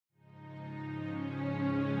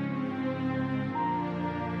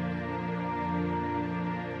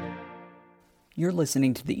You're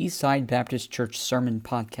listening to the Eastside Baptist Church Sermon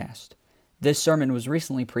Podcast. This sermon was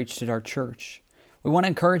recently preached at our church. We want to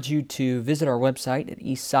encourage you to visit our website at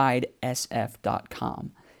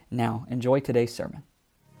eastsidesf.com. Now, enjoy today's sermon.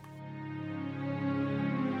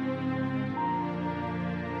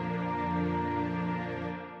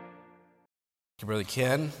 Thank you, Brother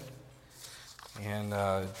Ken. And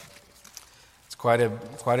it's quite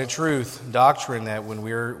a truth, doctrine, that when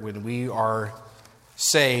we are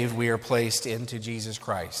saved, we are placed into Jesus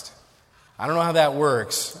Christ. I don't know how that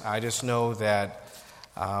works. I just know that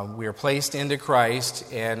we are placed into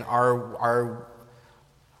Christ, and our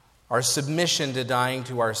submission to dying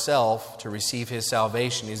to ourselves to receive His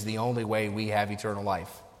salvation is the only way we have eternal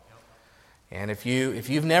life. And if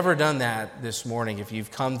you've never done that this morning, if you've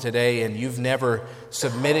come today and you've never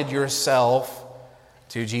submitted yourself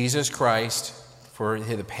to Jesus Christ for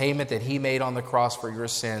the payment that He made on the cross for your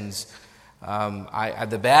sins,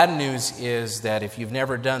 the bad news is that if you've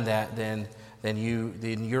never done that, then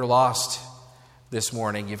you're lost this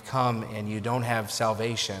morning. You've come and you don't have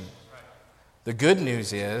salvation. The good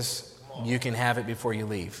news is you can have it before you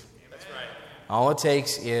leave. All it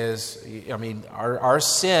takes is, our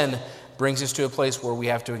sin brings us to a place where we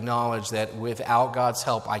have to acknowledge that without God's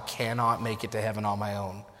help, I cannot make it to heaven on my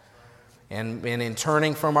own. And in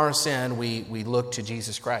turning from our sin, we look to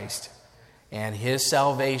Jesus Christ. And His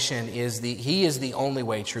salvation He is the only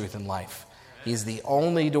way, truth, and life. He's the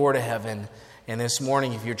only door to heaven. And this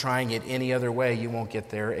morning, if you're trying it any other way, you won't get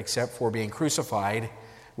there except for being crucified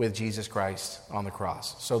with Jesus Christ on the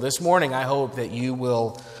cross. So this morning, I hope that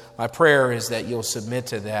my prayer is that you'll submit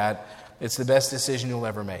to that. It's the best decision you'll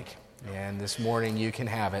ever make. And this morning, you can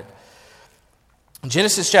have it.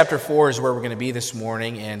 Genesis chapter 4 is where we're going to be this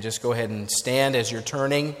morning. And just go ahead and stand as you're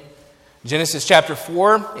turning. Genesis chapter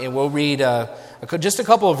 4, and we'll read just a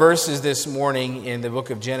couple of verses this morning in the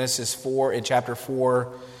book of Genesis 4, in chapter 4.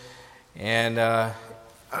 And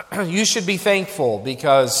you should be thankful,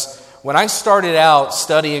 because when I started out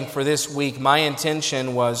studying for this week, my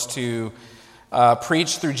intention was to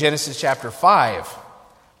preach through Genesis chapter 5.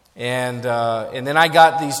 And then I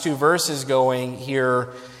got these two verses going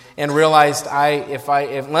here and realized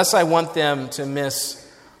unless I want them to miss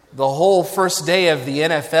the whole first day of the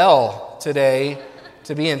NFL today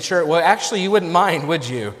to be in church. Well, actually, you wouldn't mind, would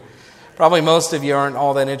you? Probably most of you aren't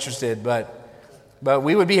all that interested, but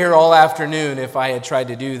we would be here all afternoon if I had tried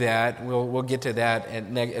to do that. We'll get to that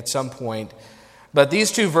at some point. But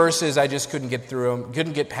these two verses, I just couldn't get through them,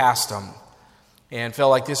 couldn't get past them, and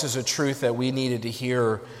felt like this is a truth that we needed to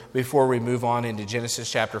hear before we move on into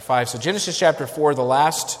Genesis chapter 5. So Genesis chapter 4, the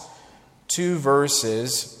last two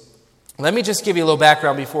verses. Let me just give you a little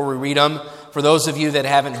background before we read them, for those of you that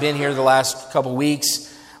haven't been here the last couple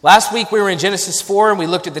weeks. Last week we were in Genesis 4, and we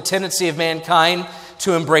looked at the tendency of mankind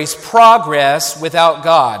to embrace progress without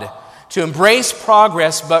God, to embrace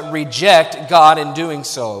progress but reject God in doing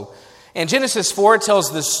so. And Genesis 4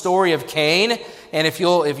 tells the story of Cain, and if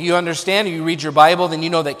you understand, if you read your Bible, then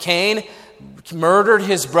you know that Cain murdered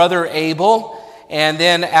his brother Abel. And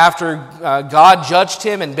then after God judged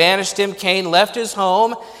him and banished him, Cain left his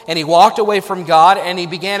home and he walked away from God, and he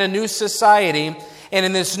began a new society. And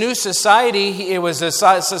in this new society, it was a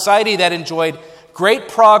society that enjoyed great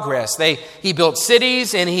progress. He built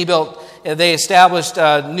cities, and they established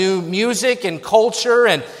new music and culture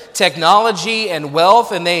and technology and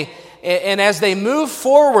wealth. And as they moved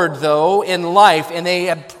forward, though, in life, and they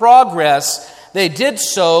had progress, they did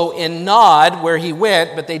so in Nod, where he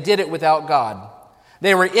went, but they did it without God.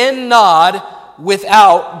 They were in Nod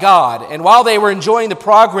without God. And while they were enjoying the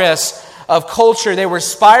progress of culture, they were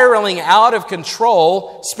spiraling out of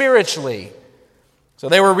control spiritually. So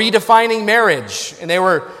they were redefining marriage, and they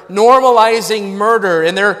were normalizing murder,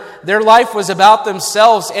 and their life was about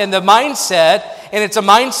themselves. And the mindset, and it's a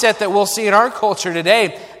mindset that we'll see in our culture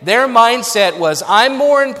today, their mindset was, I'm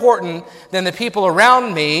more important than the people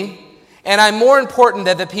around me, and I'm more important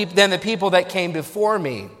than the people that came before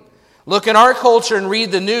me. Look in our culture and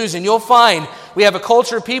read the news, and you'll find we have a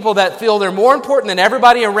culture of people that feel they're more important than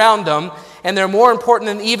everybody around them, and they're more important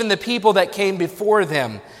than even the people that came before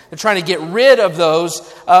them. They're trying to get rid of those,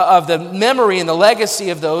 of the memory and the legacy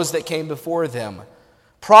of those that came before them.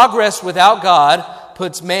 Progress without God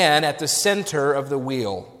puts man at the center of the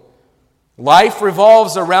wheel. Life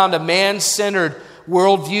revolves around a man-centered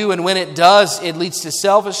worldview, and when it does, it leads to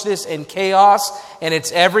selfishness and chaos, and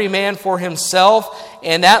it's every man for himself,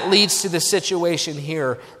 and that leads to the situation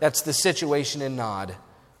here. That's the situation in Nod.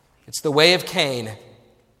 It's the way of Cain,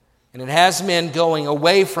 and it has men going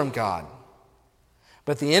away from God.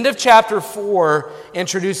 But the end of chapter 4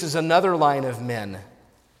 introduces another line of men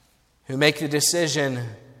who make the decision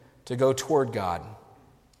to go toward God.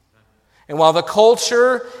 And while the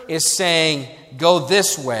culture is saying, go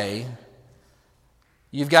this way,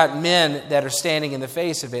 you've got men that are standing in the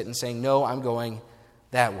face of it and saying, no, I'm going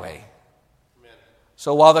that way. Amen.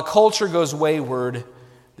 So while the culture goes wayward,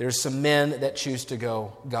 there's some men that choose to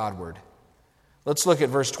go Godward. Let's look at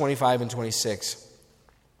verse 25 and 26. It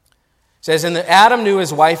says, and Adam knew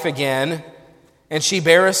his wife again, and she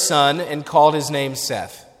bare a son, and called his name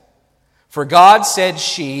Seth. For God, said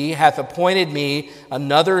she, hath appointed me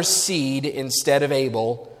another seed instead of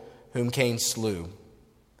Abel, whom Cain slew.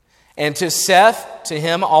 And to Seth, to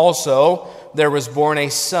him also, there was born a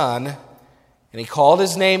son, and he called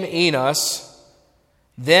his name Enos.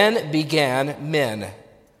 Then began men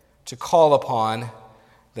to call upon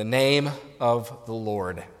the name of the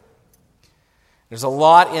Lord. There's a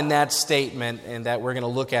lot in that statement and that we're going to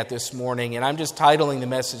look at this morning, and I'm just titling the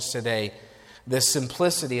message today, The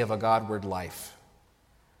Simplicity of a Godward Life.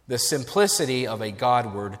 The simplicity of a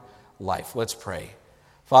Godward life. Let's pray.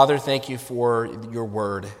 Father, thank you for your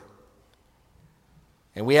word.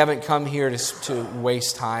 And we haven't come here to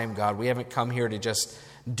waste time, God. We haven't come here to just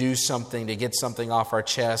do something, to get something off our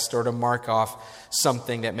chest or to mark off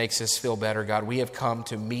something that makes us feel better, God. We have come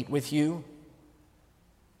to meet with you,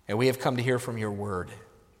 and we have come to hear from your word.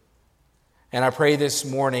 And I pray this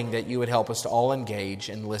morning that you would help us to all engage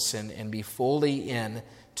and listen and be fully in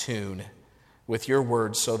tune with your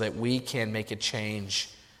word so that we can make a change.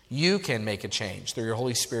 You can make a change through your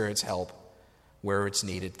Holy Spirit's help where it's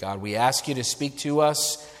needed. God, we ask you to speak to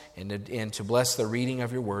us and to bless the reading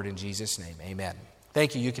of your word in Jesus' name. Amen.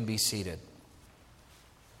 Thank you. You can be seated.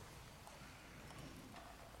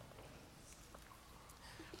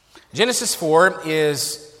 Genesis 4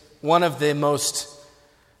 is one of the most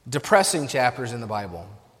depressing chapters in the Bible.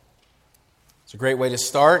 It's a great way to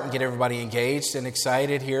start and get everybody engaged and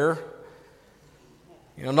excited here.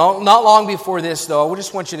 Not long before this, though, I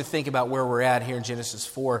just want you to think about where we're at here in Genesis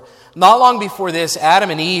 4. Not long before this,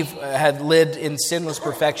 Adam and Eve had lived in sinless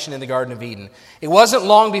perfection in the Garden of Eden. It wasn't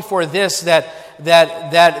long before this that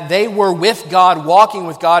they were with God, walking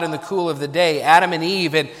with God in the cool of the day, Adam and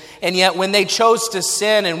Eve. And yet when they chose to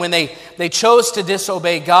sin and when they chose to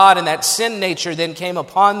disobey God, and that sin nature then came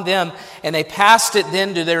upon them, and they passed it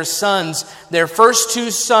then to their sons, their first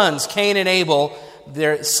two sons, Cain and Abel.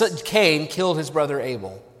 Cain killed his brother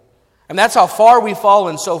Abel. And that's how far we've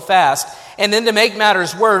fallen so fast. And then to make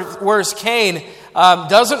matters worse, Cain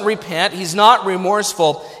doesn't repent. He's not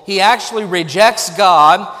remorseful. He actually rejects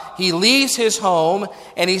God. He leaves his home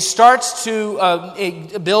and he starts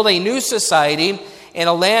to build a new society in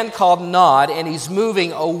a land called Nod, and he's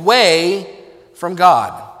moving away from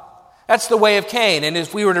God. That's the way of Cain. And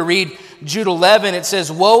if we were to read Jude 11, it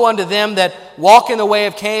says, woe unto them that walk in the way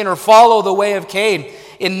of Cain or follow the way of Cain.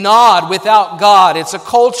 In Nod, without God. It's a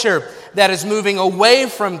culture that is moving away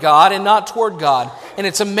from God and not toward God. And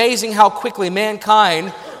it's amazing how quickly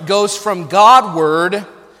mankind goes from Godward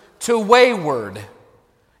to wayward.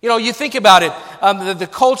 You think about it, the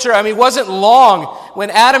culture, it wasn't long when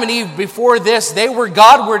Adam and Eve, before this, they were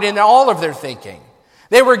Godward in all of their thinking.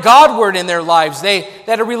 They were Godward in their lives. They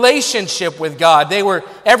had a relationship with God.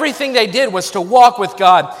 Everything they did was to walk with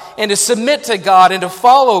God and to submit to God and to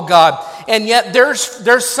follow God. And yet their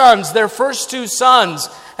sons, their first two sons,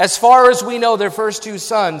 as far as we know, their first two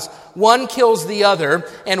sons, one kills the other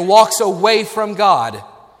and walks away from God.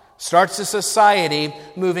 Starts a society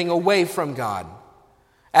moving away from God.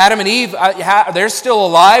 Adam and Eve, they're still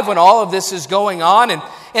alive when all of this is going on.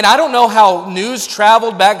 And I don't know how news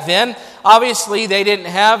traveled back then. Obviously, they didn't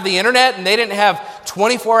have the internet and they didn't have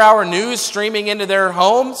 24-hour news streaming into their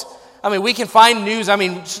homes. We can find news.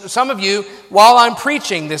 Some of you, while I'm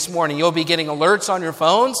preaching this morning, you'll be getting alerts on your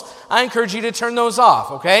phones. I encourage you to turn those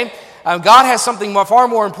off, okay? God has something far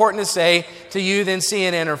more important to say to you than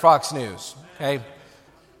CNN or Fox News, okay?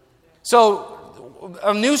 So,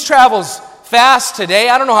 news travels fast today.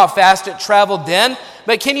 I don't know how fast it traveled then,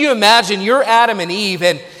 but can you imagine you're Adam and Eve,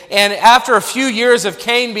 and after a few years of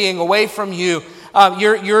Cain being away from you,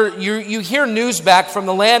 you hear news back from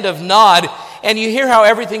the land of Nod, and you hear how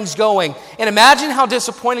everything's going. And imagine how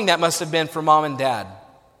disappointing that must have been for mom and dad.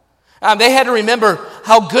 They had to remember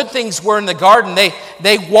how good things were in the garden.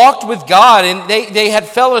 They walked with God, and they had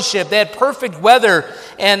fellowship. They had perfect weather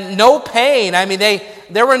and no pain.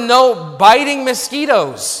 There were no biting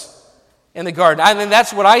mosquitoes in the garden.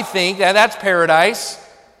 That's what I think. That's paradise.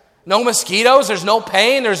 No mosquitoes. There's no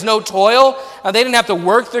pain. There's no toil. They didn't have to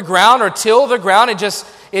work the ground or till the ground. It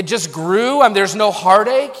just grew. There's no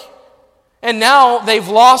heartache. And now they've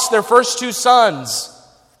lost their first two sons.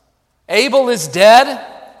 Abel is dead,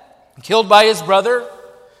 killed by his brother.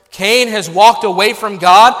 Cain has walked away from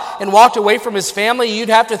God and walked away from his family. You'd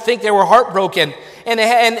have to think they were heartbroken.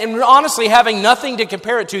 And honestly, having nothing to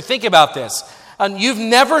compare it to, think about this. You've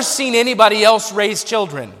never seen anybody else raise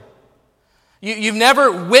children. You've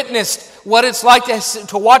never witnessed what it's like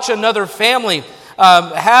to watch another family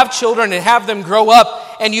have children and have them grow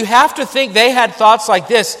up. And you have to think they had thoughts like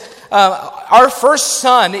this. Our first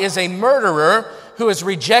son is a murderer who has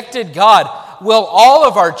rejected God. Will all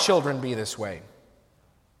of our children be this way?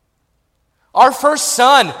 Our first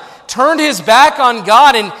son turned his back on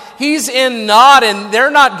God, and he's in Nod, and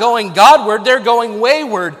they're not going Godward, they're going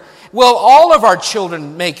wayward. Will all of our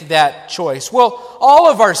children make that choice? Will all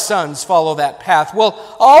of our sons follow that path? Will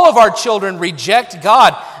all of our children reject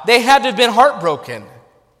God? They had to have been heartbroken.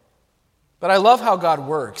 But I love how God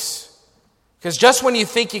works. Because just when you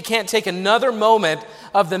think you can't take another moment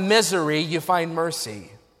of the misery, you find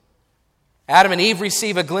mercy. Adam and Eve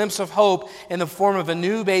receive a glimpse of hope in the form of a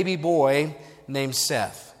new baby boy named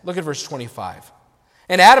Seth. Look at verse 25.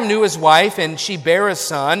 And Adam knew his wife, and she bare a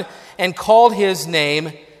son, and called his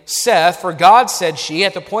name Seth, for God, said she,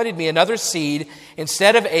 hath appointed me another seed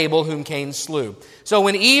instead of Abel, whom Cain slew. So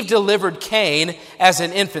when Eve delivered Cain as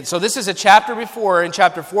an infant, so this is a chapter before, in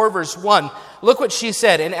chapter 4, verse 1, look what she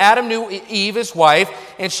said. And Adam knew Eve, his wife,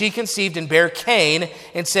 and she conceived and bare Cain,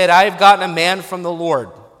 and said, I have gotten a man from the Lord.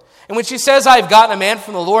 And when she says, I have gotten a man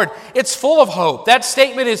from the Lord, it's full of hope. That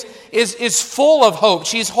statement is full of hope.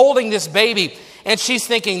 She's holding this baby, and she's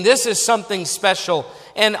thinking, this is something special.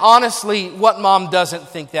 And honestly, what mom doesn't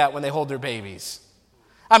think that when they hold their babies?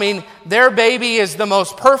 I mean, their baby is the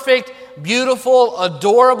most perfect, beautiful,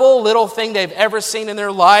 adorable little thing they've ever seen in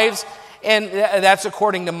their lives, and that's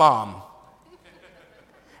according to mom.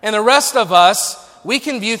 And the rest of us, we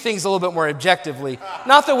can view things a little bit more objectively.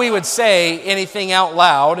 Not that we would say anything out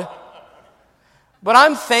loud, but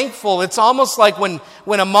I'm thankful. It's almost like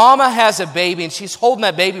when a mama has a baby and she's holding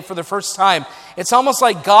that baby for the first time, it's almost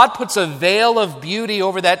like God puts a veil of beauty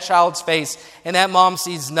over that child's face, and that mom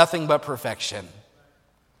sees nothing but perfection.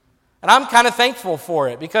 And I'm kind of thankful for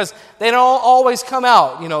it, because they don't always come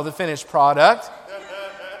out, the finished product.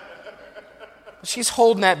 She's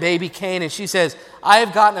holding that baby Cain, and she says, I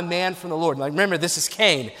have gotten a man from the Lord. Like, remember, this is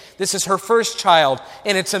Cain. This is her first child,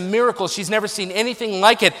 and it's a miracle. She's never seen anything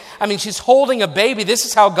like it. I mean, she's holding a baby. This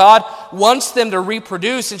is how God wants them to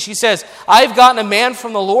reproduce. And she says, I've gotten a man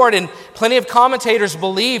from the Lord. And plenty of commentators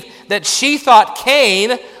believe that she thought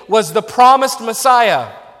Cain was the promised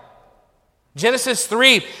Messiah. Genesis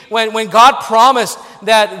 3, when God promised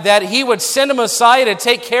that he would send a Messiah to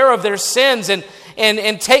take care of their sins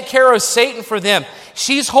and take care of Satan for them.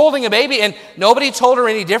 She's holding a baby, and nobody told her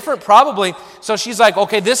any different, probably. So she's like,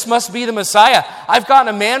 okay, this must be the Messiah. I've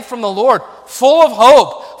gotten a man from the Lord, full of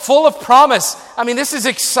hope, full of promise. I mean, this is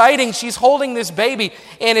exciting. She's holding this baby,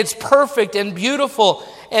 and it's perfect and beautiful.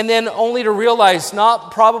 And then only to realize,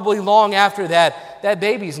 not probably long after that, that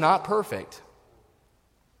baby's not perfect.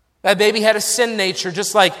 That baby had a sin nature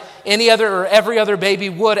just like any other or every other baby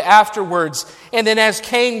would afterwards. And then as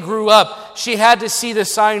Cain grew up, she had to see the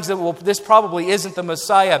signs that, well, this probably isn't the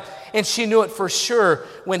Messiah. And she knew it for sure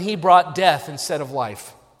when he brought death instead of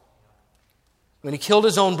life. When he killed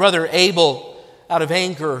his own brother Abel out of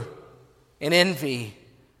anger and envy.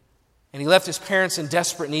 And he left his parents in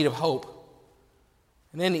desperate need of hope.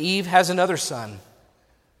 And then Eve has another son.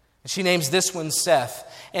 And she names this one Seth.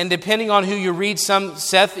 And depending on who you read,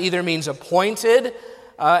 Seth either means appointed,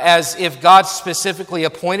 as if God specifically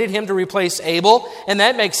appointed him to replace Abel. And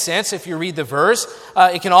that makes sense if you read the verse.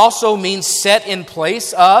 It can also mean set in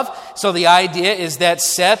place of. So the idea is that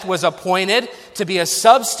Seth was appointed to be a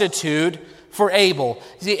substitute for Abel.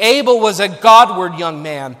 See, Abel was a Godward young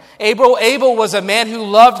man. Abel was a man who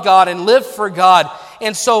loved God and lived for God.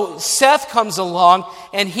 And so Seth comes along,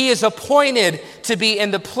 and he is appointed to be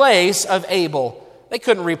in the place of Abel. They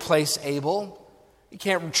couldn't replace Abel. You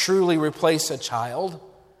can't truly replace a child,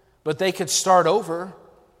 but they could start over.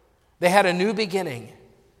 They had a new beginning,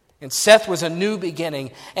 and Seth was a new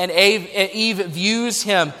beginning, and Eve views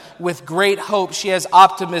him with great hope. She has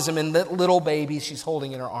optimism in that little baby she's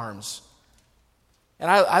holding in her arms. And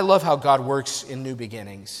I love how God works in new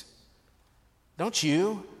beginnings. Don't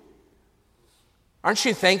you? Aren't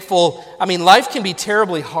you thankful? I mean, life can be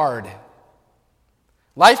terribly hard.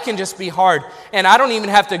 Life can just be hard. And I don't even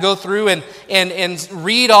have to go through and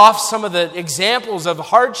read off some of the examples of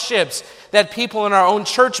hardships that people in our own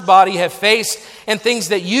church body have faced and things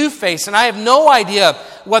that you face. And I have no idea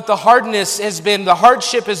what the hardness has been, the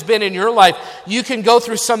hardship has been in your life. You can go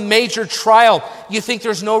through some major trial. You think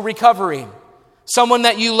there's no recovery. Someone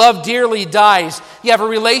that you love dearly dies. You have a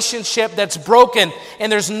relationship that's broken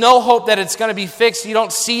and there's no hope that it's going to be fixed. You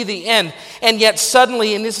don't see the end. And yet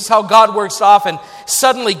suddenly, and this is how God works often,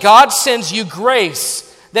 suddenly God sends you grace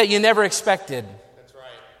that you never expected. That's right.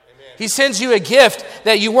 Amen. He sends you a gift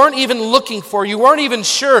that you weren't even looking for. You weren't even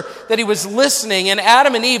sure that he was listening. And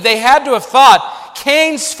Adam and Eve, they had to have thought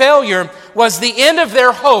Cain's failure was the end of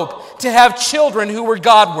their hope to have children who were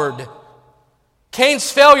Godward.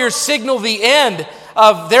 Cain's failure signaled the end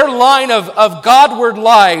of their line of Godward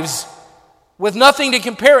lives with nothing to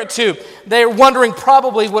compare it to. They're wondering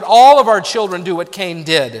probably would all of our children do what Cain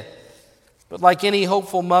did. But like any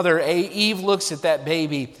hopeful mother, Eve looks at that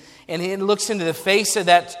baby and looks into the face of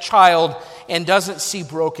that child and doesn't see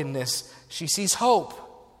brokenness. She sees hope.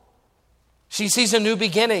 She sees a new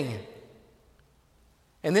beginning.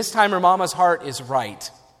 And this time her mama's heart is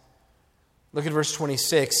right. Look at verse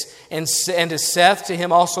 26. And to Seth, to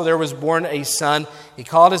him also there was born a son. He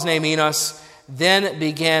called his name Enos. Then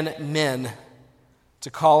began men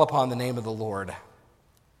to call upon the name of the Lord.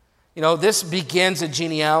 You know, this begins a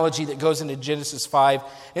genealogy that goes into Genesis 5.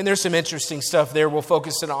 And there's some interesting stuff there. We'll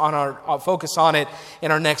focus on it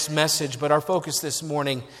in our next message. But our focus this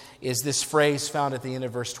morning is this phrase found at the end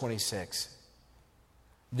of verse 26.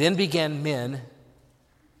 Then began men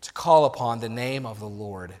to call upon the name of the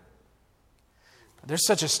Lord. There's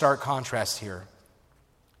such a stark contrast here.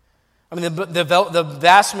 I mean, the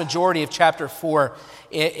vast majority of chapter 4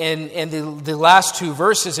 and the last two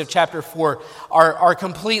verses of chapter 4 are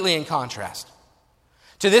completely in contrast.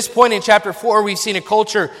 To this point in chapter 4, we've seen a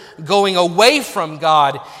culture going away from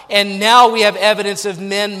God, and now we have evidence of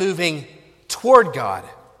men moving toward God.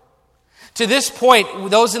 To this point,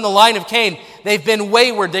 those in the line of Cain, they've been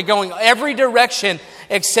wayward. They're going every direction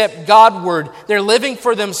except Godward. They're living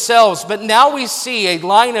for themselves. But now we see a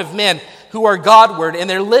line of men who are Godward, and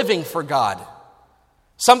they're living for God.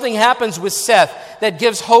 Something happens with Seth that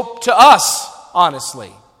gives hope to us,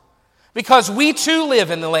 honestly. Because we too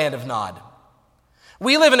live in the land of Nod.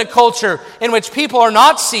 We live in a culture in which people are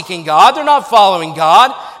not seeking God. They're not following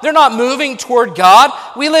God. They're not moving toward God.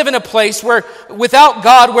 We live in a place where, without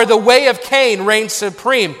God, where the way of Cain reigns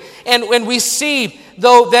supreme. And when we see,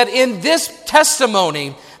 though, that in this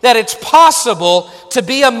testimony, that it's possible to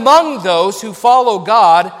be among those who follow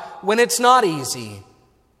God when it's not easy.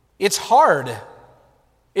 It's hard.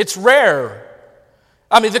 It's rare.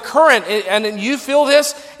 I mean, the current, and you feel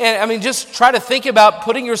this, and I mean, just try to think about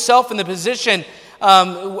putting yourself in the position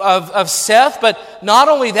of Seth, but not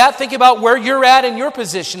only that, think about where you're at in your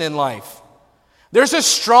position in life. There's a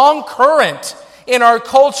strong current in our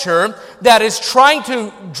culture that is trying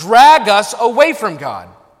to drag us away from God.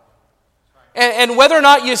 And whether or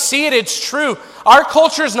not you see it, it's true. Our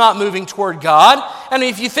culture is not moving toward God. And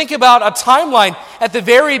if you think about a timeline at the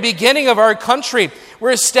very beginning of our country,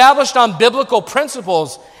 we're established on biblical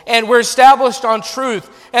principles and we're established on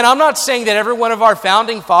truth. And I'm not saying that every one of our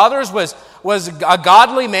founding fathers was a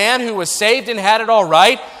godly man who was saved and had it all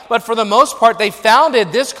right. But for the most part, they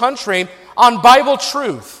founded this country on Bible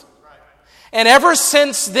truth. And ever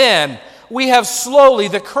since then, we have slowly,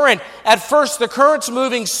 at first the current's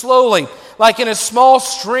moving slowly, like in a small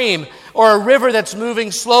stream or a river that's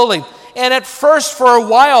moving slowly. And at first, for a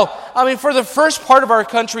while, for the first part of our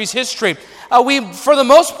country's history, we, for the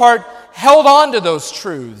most part, held on to those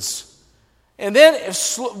truths. And then,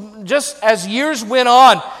 just as years went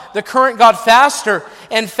on, the current got faster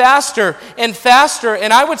and faster and faster.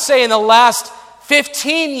 And I would say in the last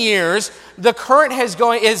 15 years, the current has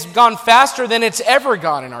gone faster than it's ever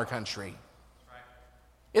gone in our country.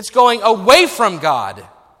 It's going away from God.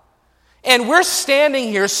 And we're standing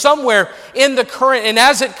here somewhere in the current, and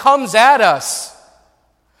as it comes at us,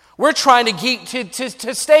 we're trying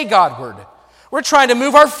to stay Godward. We're trying to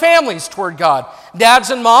move our families toward God. Dads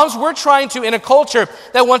and moms, we're trying to, in a culture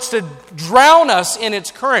that wants to drown us in its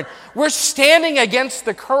current, we're standing against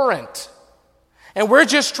the current. And we're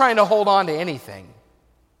just trying to hold on to anything.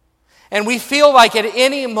 And we feel like at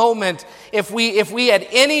any moment, if we at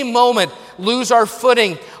any moment lose our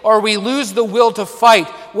footing or we lose the will to fight,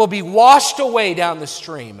 we'll be washed away down the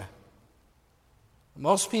stream.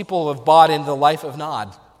 Most people have bought into the life of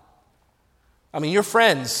Nod. Your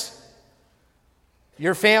friends,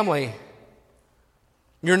 your family,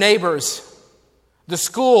 your neighbors, the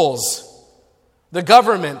schools, the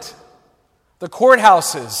government, the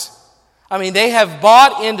courthouses. They have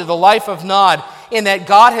bought into the life of Nod in that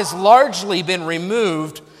God has largely been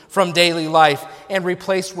removed from daily life and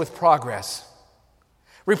replaced with progress,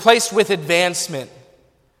 replaced with advancement.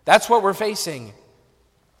 That's what we're facing.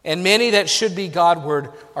 And many that should be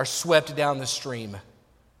Godward are swept down the stream.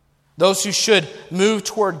 Those who should move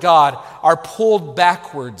toward God are pulled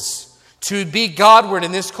backwards. To be Godward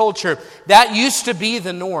in this culture, that used to be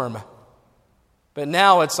the norm. But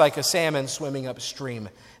now it's like a salmon swimming upstream.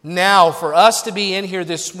 Now, for us to be in here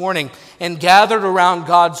this morning and gathered around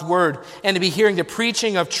God's Word and to be hearing the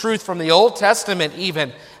preaching of truth from the Old Testament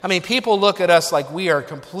even, I mean, people look at us like we are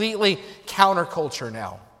completely counterculture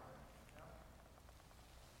now.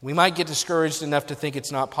 We might get discouraged enough to think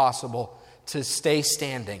it's not possible to stay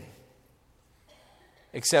standing,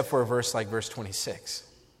 except for a verse like verse 26.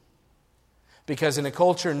 Because in a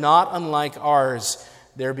culture not unlike ours,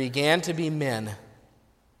 there began to be men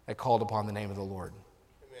that called upon the name of the Lord.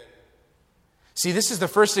 Amen. See, this is the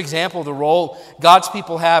first example of the role God's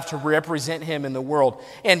people have to represent Him in the world.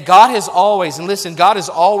 And God has always, and listen, God has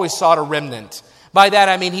always sought a remnant. By that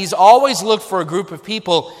I mean He's always looked for a group of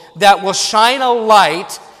people that will shine a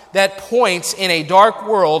light that points in a dark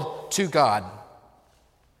world to God.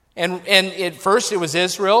 And at first it was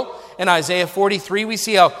Israel. In Isaiah 43, we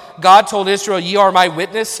see how God told Israel, "Ye are my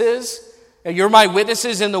witnesses. You're my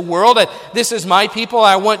witnesses in the world. This is my people.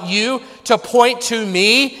 I want you to point to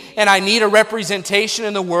me, and I need a representation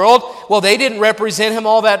in the world." Well, they didn't represent Him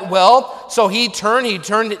all that well, so He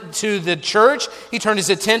turned to the church. He turned His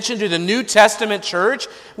attention to the New Testament church,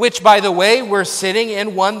 which, by the way, we're sitting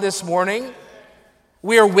in one this morning.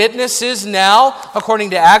 We are witnesses now, according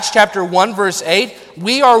to Acts chapter 1, verse 8.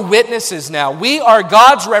 We are witnesses now. We are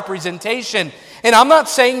God's representation. And I'm not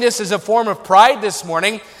saying this as a form of pride this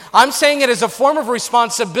morning. I'm saying it as a form of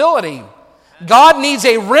responsibility. God needs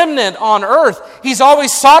a remnant on earth. He's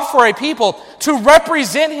always sought for a people to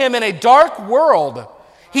represent Him in a dark world.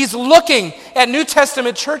 He's looking at New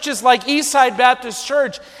Testament churches like Eastside Baptist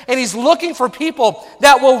Church, and He's looking for people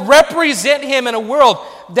that will represent Him in a world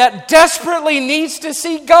that desperately needs to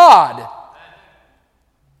see God.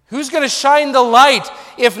 Who's going to shine the light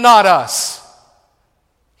if not us?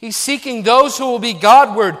 He's seeking those who will be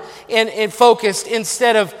Godward and focused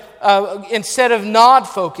instead of not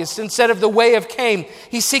focused, instead of the way of Cain.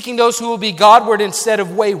 He's seeking those who will be Godward instead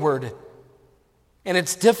of wayward. And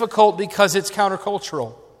it's difficult because it's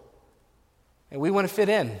countercultural. And we want to fit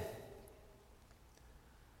in. I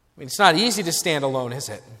mean, it's not easy to stand alone, is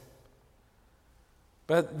it?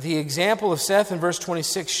 But the example of Seth in verse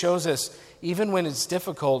 26 shows us, even when it's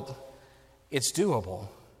difficult, it's doable.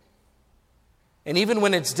 And even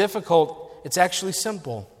when it's difficult, it's actually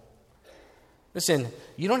simple. Listen,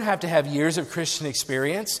 you don't have to have years of Christian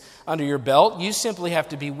experience under your belt. You simply have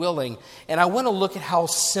to be willing. And I want to look at how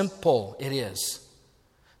simple it is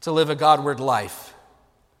to live a Godward life.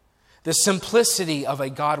 The simplicity of a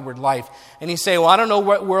Godward life. And you say, well, I don't know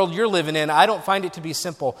what world you're living in. I don't find it to be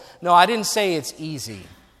simple. No, I didn't say it's easy.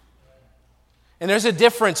 And there's a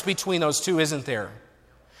difference between those two, isn't there?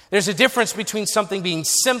 There's a difference between something being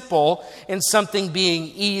simple and something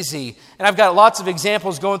being easy. And I've got lots of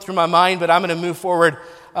examples going through my mind, but I'm going to move forward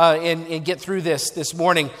and get through this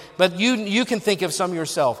morning. But you can think of some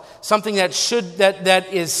yourself. Something that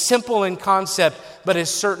is simple in concept, but is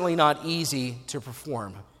certainly not easy to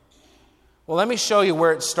perform. Well, let me show you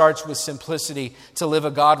where it starts with simplicity to live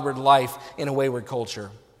a Godward life in a wayward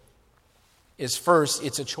culture. First,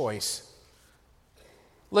 it's a choice.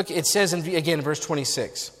 Look, it says again in verse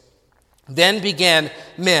 26, "Then began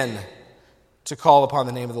men to call upon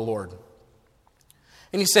the name of the Lord."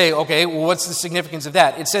 And you say, okay, well, what's the significance of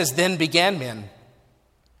that? It says, "Then began men."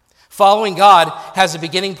 Following God has a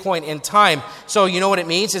beginning point in time. So you know what it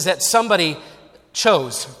means? Is that somebody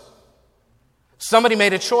chose. Somebody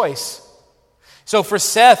made a choice. So for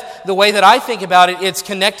Seth, the way that I think about it, it's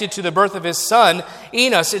connected to the birth of his son,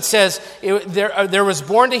 Enos. It says, there was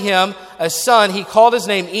born to him a son. He called his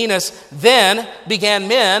name Enos. Then began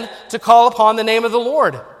men to call upon the name of the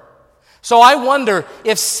Lord. So I wonder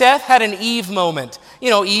if Seth had an Eve moment. You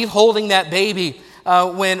know, Eve holding that baby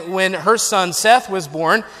when her son Seth was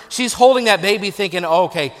born. She's holding that baby thinking, oh,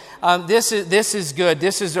 okay, this is good.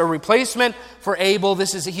 This is a replacement for Abel.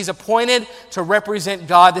 He's appointed to represent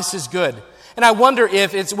God. This is good. And I wonder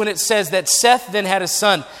if it's when it says that Seth then had a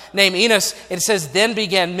son named Enos, it says, "Then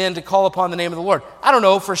began men to call upon the name of the Lord." I don't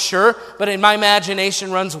know for sure, but in my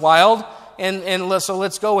imagination runs wild, so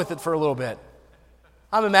let's go with it for a little bit.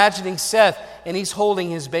 I'm imagining Seth, and he's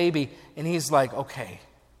holding his baby, and he's like, okay,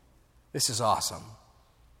 this is awesome.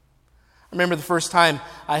 I remember the first time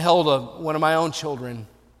I held one of my own children,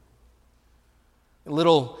 a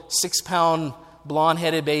little 6-pound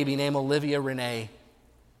blonde-headed baby named Olivia Renee.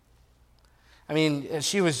 I mean,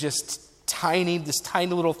 she was just tiny, this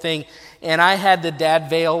tiny little thing. And I had the dad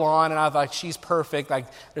veil on, and I thought, she's perfect. Like,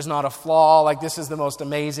 there's not a flaw. Like, this is the most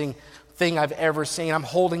amazing thing I've ever seen. I'm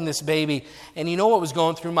holding this baby. And you know what was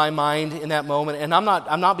going through my mind in that moment? And I'm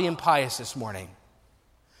not being pious this morning.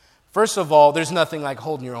 First of all, there's nothing like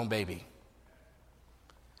holding your own baby.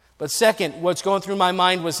 But second, what's going through my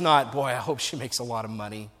mind was not, boy, I hope she makes a lot of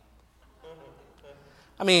money.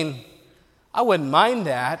 I mean, I wouldn't mind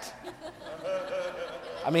that.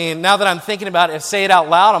 I mean, now that I'm thinking about it, say it out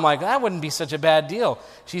loud, I'm like, that wouldn't be such a bad deal.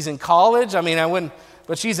 She's in college. I mean, I wouldn't,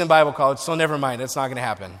 but she's in Bible college, so never mind. It's not going to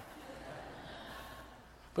happen.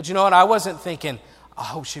 But you know what? I wasn't thinking, I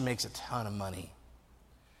hope she makes a ton of money.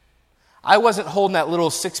 I wasn't holding that little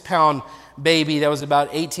 6-pound baby that was about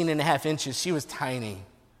 18 and a half inches. She was tiny.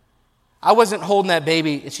 I wasn't holding that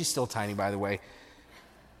baby, and she's still tiny, by the way.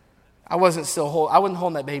 I wasn't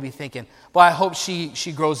holding that baby thinking, well, I hope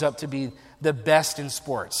she grows up to be the best in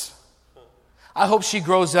sports. I hope she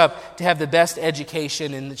grows up to have the best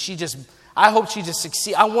education, and I hope she just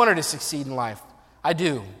succeeds. I want her to succeed in life. I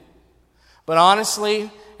do. But honestly,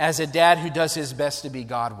 as a dad who does his best to be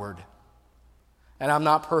Godward, and I'm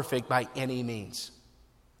not perfect by any means.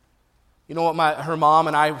 You know what her mom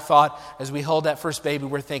and I thought as we held that first baby?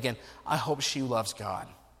 We're thinking, I hope she loves God.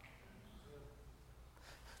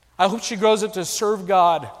 I hope she grows up to serve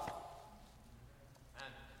God.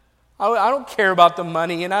 I don't care about the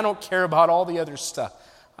money, and I don't care about all the other stuff.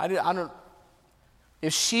 I don't.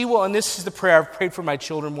 If she will, and this is the prayer I've prayed for my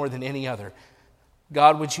children more than any other.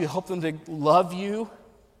 God, would you help them to love you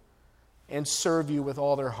and serve you with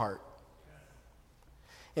all their heart?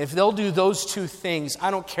 And if they'll do those two things, I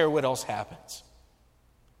don't care what else happens.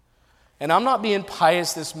 And I'm not being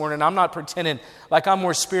pious this morning. I'm not pretending like I'm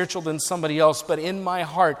more spiritual than somebody else. But in my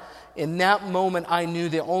heart, in that moment, I knew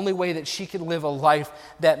the only way that she could live a life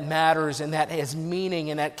that matters and that has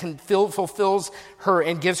meaning and that fulfills her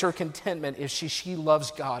and gives her contentment is she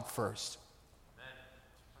loves God first.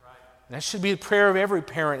 Right. That should be the prayer of every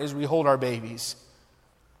parent as we hold our babies.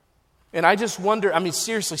 And I just wonder, I mean,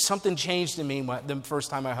 seriously, something changed in me the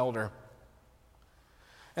first time I held her.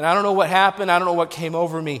 And I don't know what happened. I don't know what came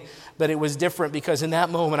over me. But it was different because in that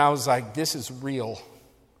moment I was like, this is real.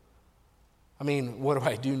 I mean, what do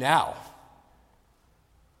I do now?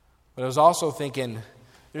 But I was also thinking,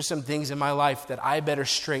 there's some things in my life that I better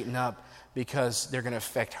straighten up because they're going to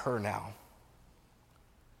affect her now.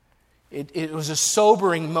 It was a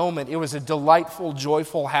sobering moment. It was a delightful,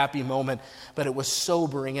 joyful, happy moment. But it was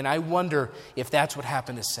sobering. And I wonder if that's what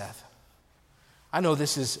happened to Seth. I know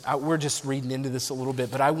we're just reading into this a little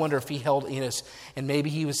bit, but I wonder if he held Enos and maybe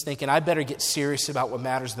he was thinking, I better get serious about what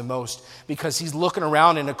matters the most because he's looking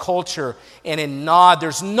around in a culture and in Nod,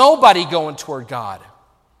 there's nobody going toward God.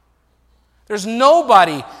 There's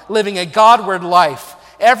nobody living a Godward life.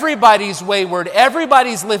 Everybody's wayward.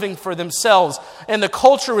 Everybody's living for themselves. And the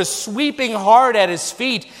culture is sweeping hard at his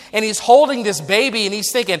feet. And he's holding this baby and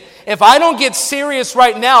he's thinking, if I don't get serious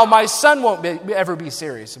right now, my son won't ever be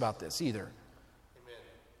serious about this either.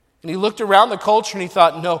 And he looked around the culture and he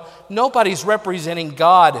thought, no, nobody's representing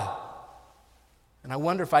God. And I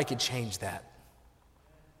wonder if I could change that.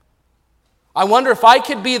 I wonder if I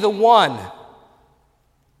could be the one.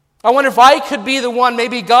 I wonder if I could be the one.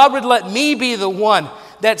 Maybe God would let me be the one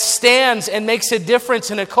that stands and makes a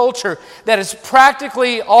difference in a culture that has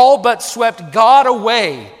practically all but swept God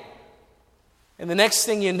away. And the next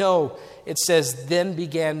thing you know, it says, then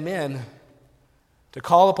began men to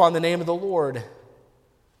call upon the name of the Lord.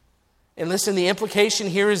 And listen, the implication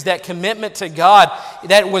here is that commitment to God,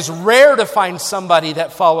 that it was rare to find somebody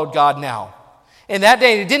that followed God now. In that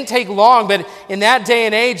day, it didn't take long, but in that day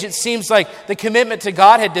and age, it seems like the commitment to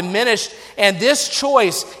God had diminished. And this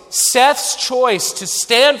choice, Seth's choice to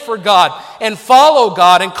stand for God and follow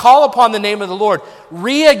God and call upon the name of the Lord,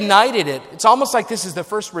 reignited it. It's almost like this is the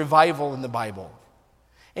first revival in the Bible.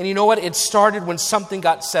 And you know what? It started when something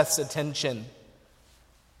got Seth's attention.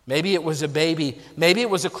 Maybe it was a baby. Maybe it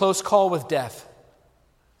was a close call with death.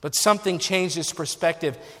 But something changed his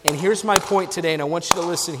perspective. And here's my point today, and I want you to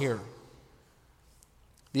listen here.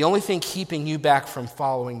 The only thing keeping you back from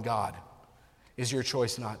following God is your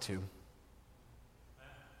choice not to.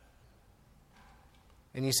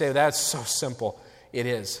 And you say, that's so simple. It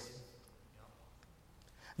is.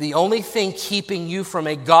 The only thing keeping you from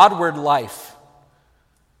a Godward life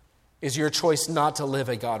is your choice not to live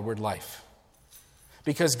a Godward life.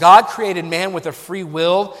 Because God created man with a free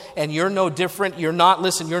will, and you're no different. You're not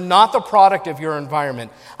the product of your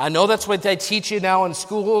environment. I know that's what they teach you now in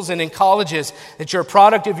schools and in colleges, that you're a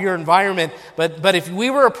product of your environment. But if we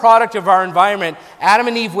were a product of our environment, Adam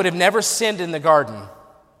and Eve would have never sinned in the garden.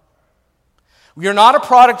 You're not a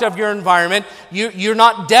product of your environment. You're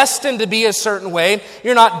not destined to be a certain way.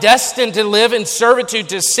 You're not destined to live in servitude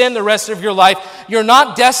to sin the rest of your life. You're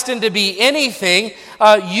not destined to be anything.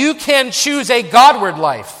 You can choose a Godward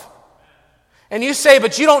life. And you say,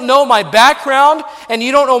 but you don't know my background and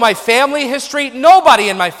you don't know my family history. Nobody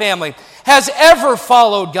in my family has ever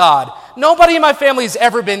followed God. Nobody in my family has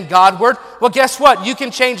ever been Godward. Well, guess what? You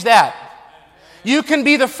can change that. You can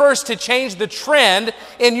be the first to change the trend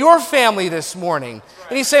in your family this morning.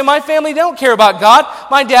 And you say, my family don't care about God.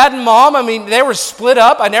 My dad and mom, they were split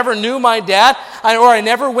up. I never knew my dad, or I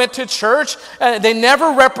never went to church. They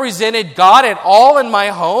never represented God at all in my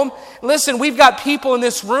home. Listen, we've got people in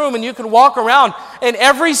this room, and you can walk around. In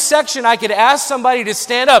every section, I could ask somebody to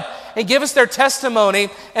stand up and give us their testimony,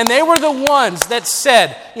 and they were the ones that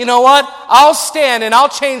said, you know what? I'll stand and I'll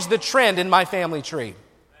change the trend in my family tree.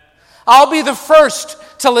 I'll be the first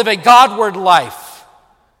to live a Godward life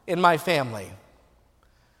in my family.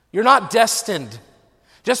 You're not destined.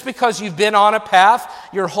 Just because you've been on a path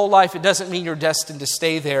your whole life, it doesn't mean you're destined to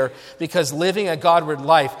stay there, because living a Godward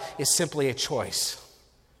life is simply a choice.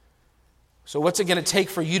 So what's it going to take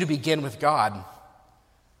for you to begin with God?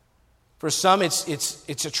 For some,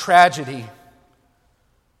 it's a tragedy.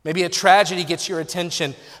 Maybe a tragedy gets your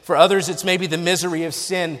attention. For others, it's maybe the misery of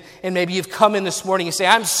sin. And maybe you've come in this morning and say,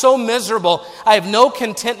 I'm so miserable. I have no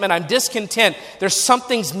contentment. I'm discontent. There's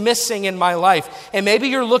something's missing in my life. And maybe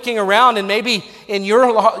you're looking around, and maybe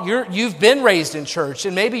you've been raised in church.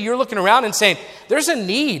 And maybe you're looking around and saying, there's a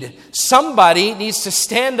need. Somebody needs to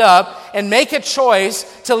stand up and make a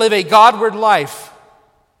choice to live a Godward life.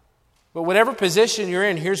 But whatever position you're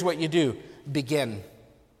in, here's what you do. Begin.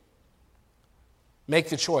 Make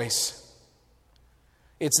the choice.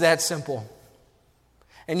 It's that simple.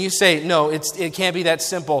 And you say, no, it can't be that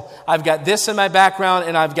simple. I've got this in my background,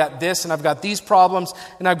 and I've got this, and I've got these problems,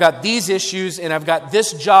 and I've got these issues, and I've got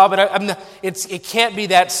this job. And it can't be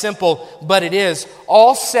that simple, but it is.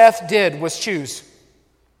 All Seth did was choose.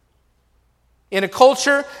 In a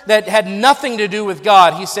culture that had nothing to do with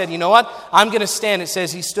God, he said, you know what? I'm going to stand. It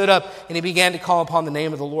says he stood up, and he began to call upon the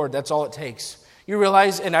name of the Lord. That's all it takes. You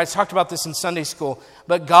realize, and I talked about this in Sunday school,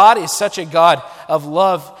 but God is such a God of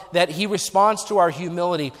love that He responds to our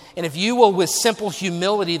humility. And if you will, with simple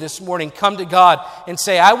humility this morning, come to God and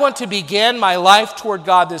say, I want to begin my life toward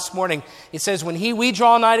God this morning. It says, when we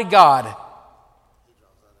draw nigh to God,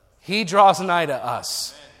 He draws nigh to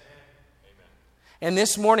us. And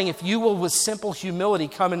this morning, if you will, with simple humility,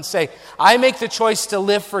 come and say, I make the choice to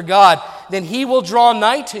live for God, then He will draw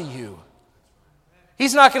nigh to you.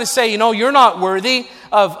 He's not going to say, you're not worthy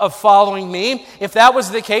of following me. If that was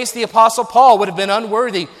the case, the Apostle Paul would have been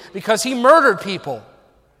unworthy because he murdered people.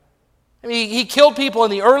 He killed people in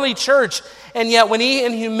the early church, and yet when he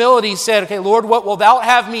in humility said, okay, Lord, what will thou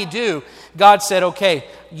have me do? God said, okay,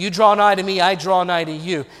 you draw nigh to me, I draw nigh to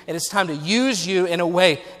you. And it's time to use you in a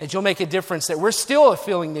way that you'll make a difference that we're still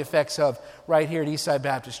feeling the effects of right here at Eastside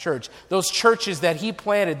Baptist Church. Those churches that he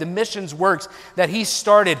planted, the missions works that he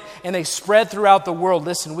started, and they spread throughout the world.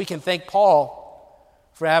 Listen, we can thank Paul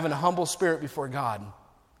for having a humble spirit before God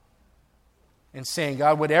and saying,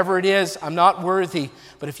 God, whatever it is, I'm not worthy,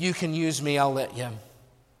 but if you can use me, I'll let you.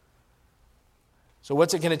 So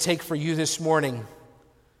what's it going to take for you this morning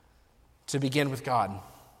to begin with God?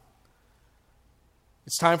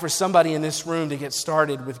 It's time for somebody in this room to get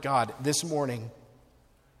started with God this morning.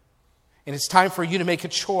 And it's time for you to make a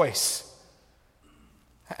choice.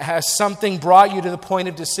 Has something brought you to the point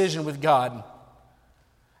of decision with God?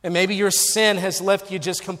 And maybe your sin has left you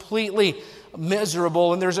just completely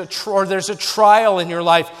miserable, and there's a trial in your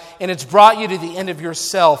life, and it's brought you to the end of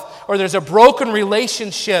yourself. Or there's a broken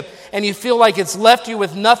relationship, and you feel like it's left you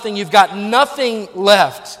with nothing. You've got nothing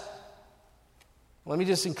left. Let me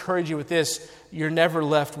just encourage you with this. You're never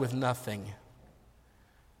left with nothing.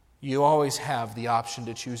 You always have the option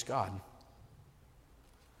to choose God. You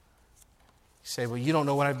say, well, you don't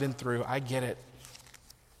know what I've been through. I get it.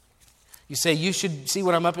 You say, you should see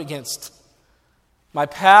what I'm up against. My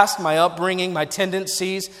past, my upbringing, my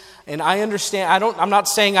tendencies, and I understand. I'm not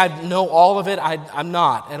saying I know all of it. I'm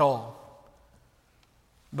not at all.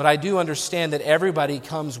 But I do understand that everybody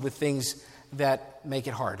comes with things that make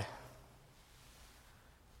it hard.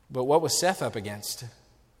 But what was Seth up against?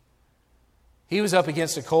 He was up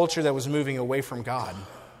against a culture that was moving away from God.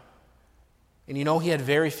 And he had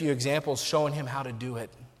very few examples showing him how to do it.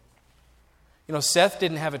 Seth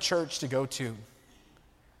didn't have a church to go to.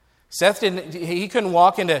 He couldn't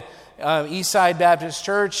walk into Eastside Baptist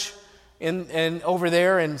Church and over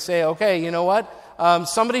there and say, okay, you know what?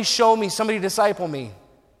 Somebody show me, somebody disciple me.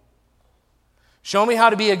 Show me how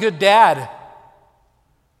to be a good dad.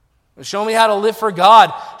 Show me how to live for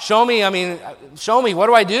God. Show me, what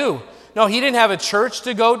do I do? No, he didn't have a church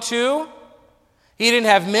to go to. He didn't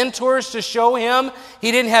have mentors to show him.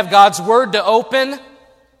 He didn't have God's word to open.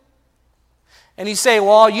 And you say,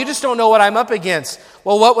 well, you just don't know what I'm up against.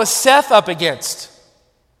 Well, what was Seth up against?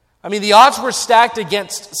 The odds were stacked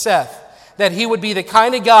against Seth, that he would be the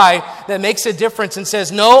kind of guy that makes a difference and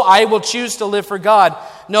says, no, I will choose to live for God.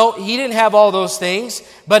 No, he didn't have all those things,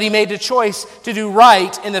 but he made the choice to do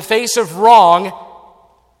right in the face of wrong,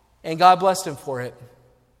 and God blessed him for it.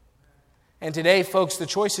 And today, folks, the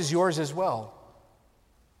choice is yours as well.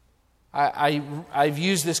 I've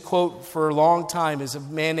used this quote for a long time. Is a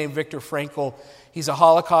man named Viktor Frankl. He's a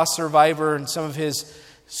Holocaust survivor, and some of his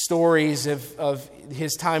stories of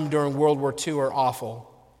his time during World War II are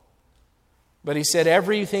awful. But he said,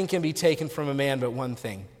 everything can be taken from a man but one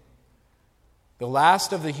thing. The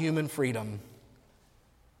last of the human freedom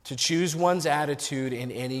to choose one's attitude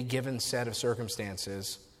in any given set of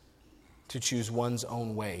circumstances, to choose one's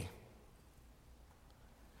own way.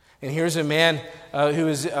 And here's a man who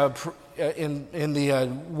is in the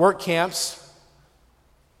work camps,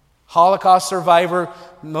 Holocaust survivor,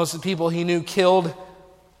 most of the people he knew killed.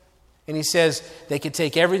 And he says, they could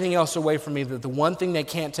take everything else away from me, but the one thing they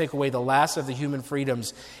can't take away, the last of the human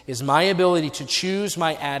freedoms, is my ability to choose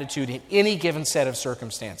my attitude in any given set of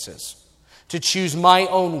circumstances, to choose my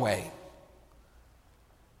own way.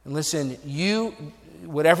 And listen, you,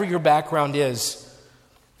 whatever your background is,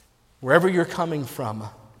 wherever you're coming from,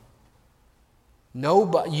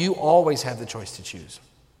 you always have the choice to choose.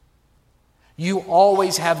 You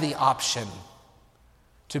always have the option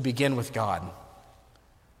to begin with God.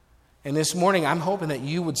 And this morning, I'm hoping that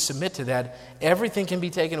you would submit to that. Everything can be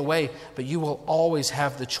taken away, but you will always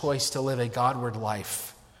have the choice to live a Godward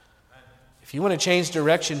life. If you want to change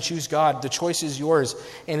direction, choose God. The choice is yours.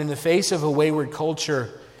 And in the face of a wayward culture,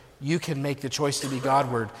 you can make the choice to be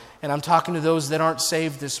Godward. And I'm talking to those that aren't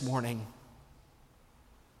saved this morning.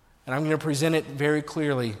 And I'm going to present it very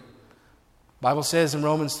clearly. The Bible says in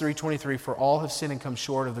Romans 3:23, for all have sinned and come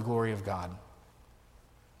short of the glory of God.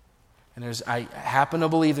 And I happen to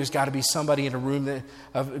believe there's got to be somebody in a room,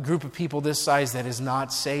 a group of people this size that is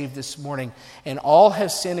not saved this morning. And all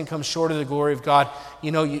have sinned and come short of the glory of God.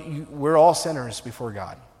 We're all sinners before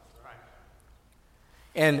God.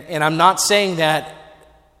 And I'm not saying that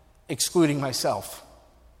excluding myself.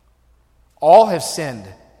 All have sinned.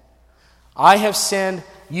 I have sinned.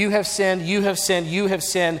 You have sinned. You have sinned. You have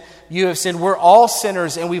sinned. You have sinned. We're all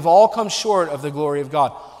sinners, and we've all come short of the glory of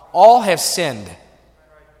God. All have sinned.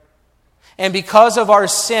 And because of our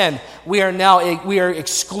sin, we are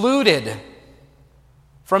excluded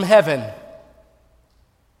from heaven.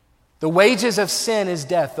 The wages of sin is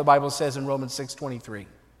death, the Bible says in Romans 6:23.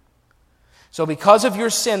 So because of your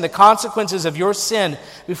sin, the consequences of your sin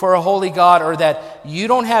before a holy God are that you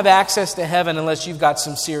don't have access to heaven unless you've got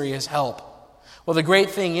some serious help. Well, the great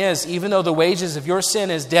thing is, even though the wages of your sin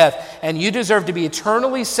is death, and you deserve to be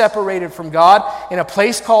eternally separated from God in a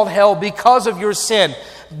place called hell because of your sin,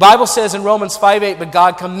 the Bible says in Romans 5:8, but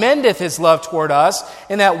God commendeth his love toward us,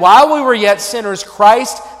 in that while we were yet sinners,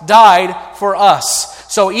 Christ died for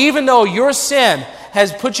us. So even though your sin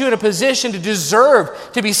has put you in a position to deserve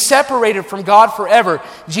to be separated from God forever,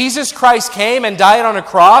 Jesus Christ came and died on a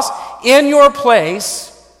cross in your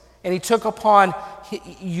place, and he took upon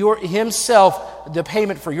himself the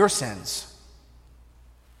payment for your sins.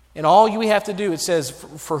 And all we have to do, it says,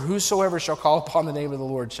 for whosoever shall call upon the name of the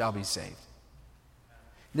Lord shall be saved.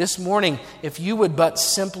 This morning, if you would but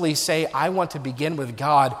simply say, I want to begin with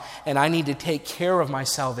God, and I need to take care of my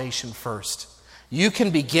salvation first. You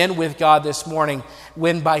can begin with God this morning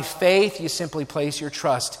when by faith you simply place your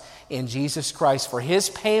trust in Jesus Christ for his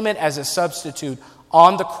payment as a substitute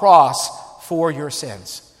on the cross for your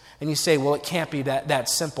sins. And you say, well, it can't be that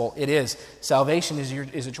simple. It is. Salvation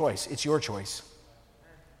is a choice. It's your choice.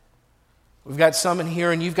 We've got some in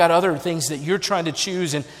here, and you've got other things that you're trying to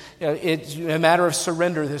choose, and it's a matter of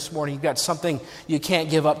surrender this morning. You've got something you can't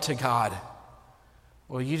give up to God.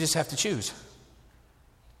 Well, you just have to choose.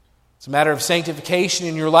 It's a matter of sanctification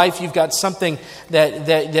in your life. You've got something that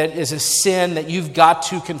is a sin that you've got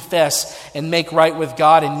to confess and make right with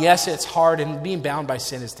God. And yes, it's hard, and being bound by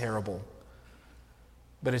sin is terrible.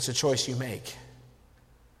 But it's a choice you make.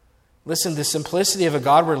 Listen, the simplicity of a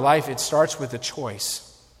Godward life, it starts with a choice.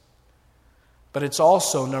 But it's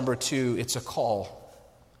also, number two, it's a call.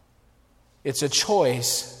 It's a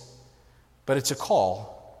choice, but it's a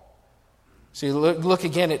call. See, look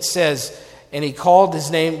again, it says, and he called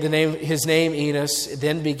his name Enos,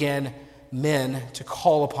 then began men to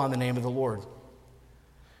call upon the name of the Lord.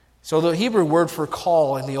 So the Hebrew word for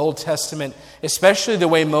call in the Old Testament, especially the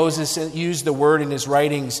way Moses used the word in his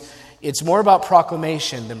writings, it's more about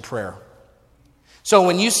proclamation than prayer. So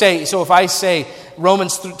if I say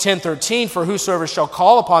Romans 10:13, for whosoever shall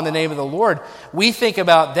call upon the name of the Lord, we think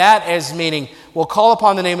about that as meaning, well, call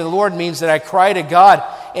upon the name of the Lord means that I cry to God,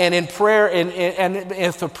 and in prayer, and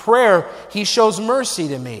if the prayer, He shows mercy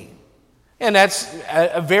to me. And that's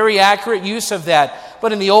a very accurate use of that.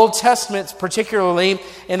 But in the Old Testament, particularly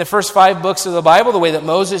in the first 5 books of the Bible, the way that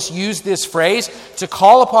Moses used this phrase, to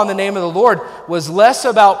call upon the name of the Lord, was less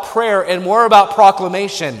about prayer and more about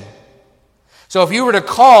proclamation. So if you were to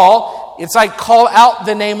call, it's like call out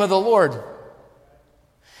the name of the Lord.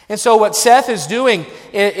 And so what Seth is doing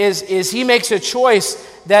is he makes a choice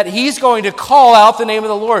that he's going to call out the name of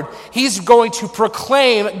the Lord. He's going to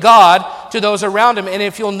proclaim God to those around him. And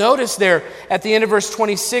if you'll notice there, at the end of verse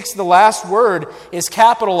 26, the last word is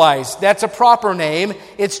capitalized. That's a proper name.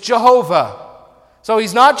 It's Jehovah. So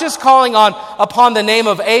he's not just calling upon the name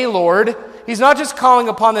of a Lord. He's not just calling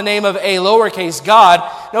upon the name of a lowercase God.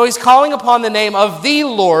 No, he's calling upon the name of the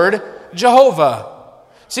Lord, Jehovah.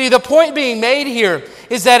 See, the point being made here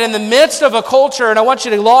is that in the midst of a culture, and I want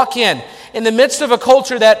you to lock in the midst of a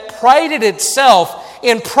culture that prided itself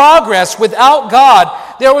in progress without God,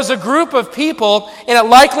 there was a group of people, and it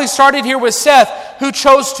likely started here with Seth, who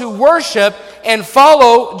chose to worship and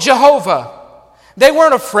follow Jehovah. They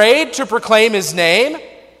weren't afraid to proclaim His name.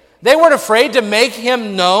 They weren't afraid to make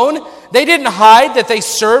Him known. They didn't hide that they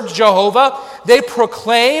served Jehovah. They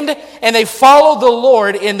proclaimed and they followed the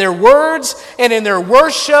Lord in their words and in their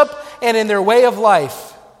worship and in their way of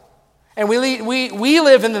life. And we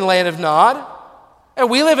live in the land of Nod. And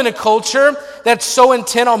we live in a culture that's so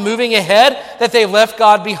intent on moving ahead that they've left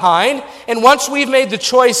God behind. And once we've made the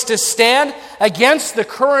choice to stand against the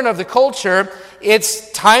current of the culture,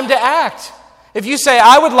 it's time to act. If you say,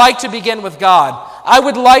 I would like to begin with God, I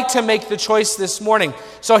would like to make the choice this morning.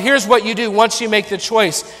 So here's what you do once you make the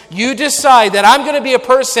choice. You decide that I'm going to be a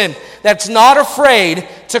person that's not afraid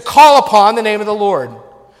to call upon the name of the Lord,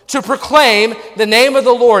 to proclaim the name of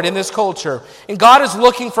the Lord in this culture. And God is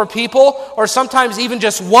looking for people, or sometimes even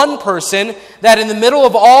just one person, that in the middle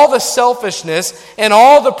of all the selfishness and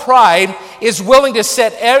all the pride is willing to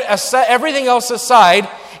set everything else aside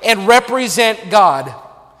and represent God.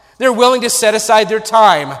 They're willing to set aside their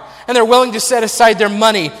time, and they're willing to set aside their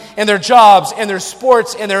money and their jobs and their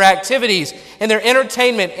sports and their activities and their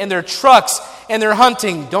entertainment and their trucks and their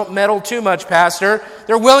hunting. Don't meddle too much, Pastor.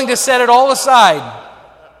 They're willing to set it all aside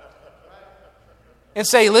and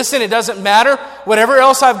say, listen, it doesn't matter. Whatever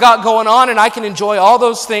else I've got going on, and I can enjoy all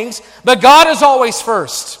those things, but God is always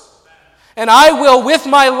first. And I will, with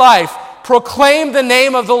my life, proclaim the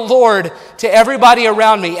name of the Lord to everybody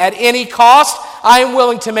around me. At any cost, I am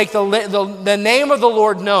willing to make the name of the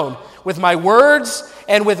Lord known with my words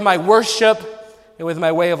and with my worship and with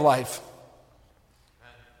my way of life.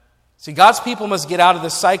 See, God's people must get out of the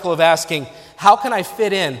cycle of asking, how can I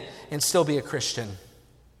fit in and still be a Christian?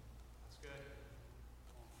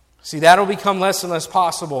 See, that'll become less and less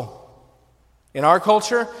possible. In our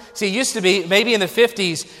culture, see, it used to be, maybe in the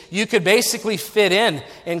 50s, you could basically fit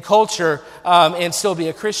in culture and still be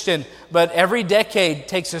a Christian, but every decade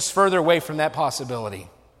takes us further away from that possibility.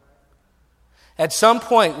 At some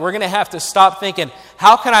point, we're going to have to stop thinking,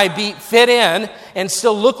 how can I fit in and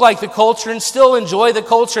still look like the culture and still enjoy the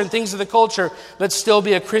culture and things of the culture, but still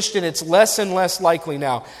be a Christian? It's less and less likely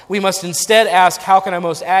now. We must instead ask, how can I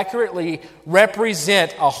most accurately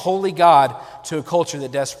represent a holy God to a culture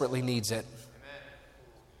that desperately needs it?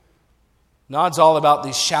 Nod's all about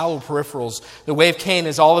these shallow peripherals. The way of Cain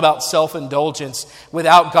is all about self-indulgence.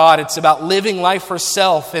 Without God, it's about living life for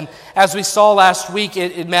self. And as we saw last week,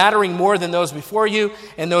 it mattering more than those before you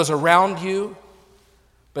and those around you.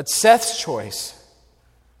 But Seth's choice,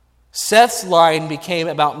 Seth's line became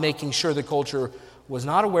about making sure the culture was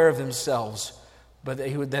not aware of themselves, but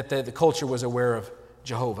that the culture was aware of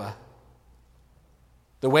Jehovah.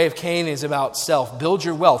 The way of Cain is about self. Build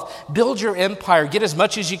your wealth. Build your empire. Get as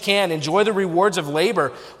much as you can. Enjoy the rewards of labor.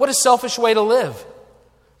 What a selfish way to live.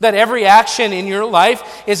 That every action in your life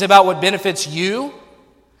is about what benefits you.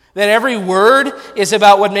 That every word is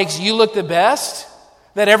about what makes you look the best.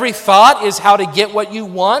 That every thought is how to get what you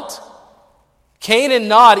want. Cain and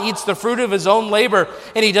Nod eats the fruit of his own labor,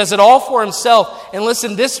 and he does it all for himself. And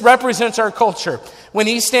listen, this represents our culture. When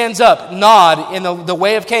he stands up, Nod, in the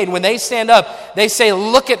way of Cain, when they stand up, they say,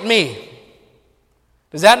 look at me.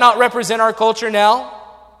 Does that not represent our culture now?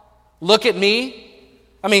 Look at me.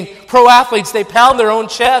 I mean, pro athletes, they pound their own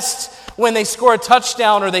chests when they score a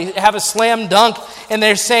touchdown or they have a slam dunk, and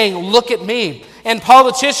they're saying, look at me. And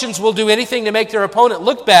politicians will do anything to make their opponent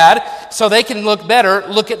look bad so they can look better.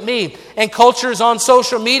 Look at me. And cultures on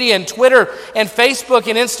social media and Twitter and Facebook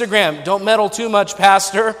and Instagram. Don't meddle too much,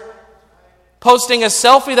 Pastor. Posting a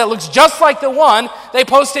selfie that looks just like the one they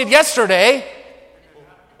posted yesterday.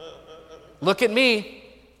 Look at me.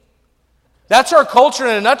 That's our culture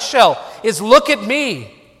in a nutshell, is look at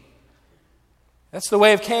me. That's the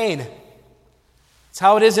way of Cain. It's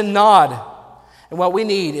how it is in Nod. And what we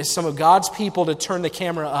need is some of God's people to turn the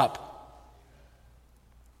camera up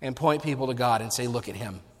and point people to God and say, look at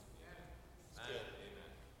him.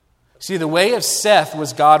 See, the way of Seth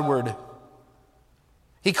was Godward.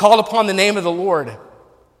 He called upon the name of the Lord.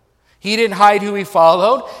 He didn't hide who he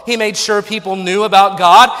followed. He made sure people knew about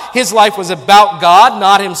God. His life was about God,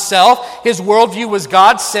 not himself. His worldview was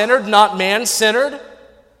God-centered, not man-centered.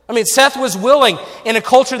 I mean, Seth was willing in a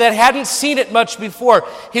culture that hadn't seen it much before.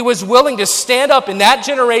 He was willing to stand up in that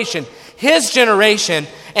generation, his generation,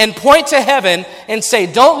 and point to heaven and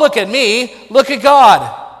say, don't look at me, look at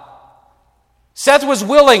God. Seth was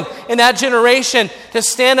willing in that generation to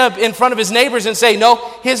stand up in front of his neighbors and say, no,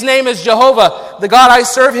 his name is Jehovah. The God I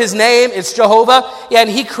serve, his name is Jehovah, and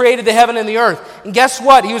he created the heaven and the earth. And guess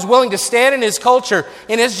what? He was willing to stand in his culture,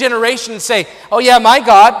 in his generation, and say, oh yeah, my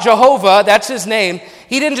God, Jehovah, that's his name.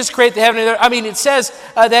 He didn't just create the heaven and the earth. I mean, it says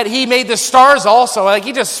that he made the stars also. Like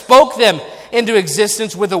he just spoke them into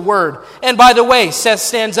existence with a word. And by the way, Seth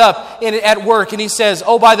stands up at work and he says,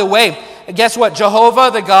 oh, by the way, guess what?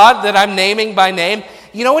 Jehovah, the God that I'm naming by name,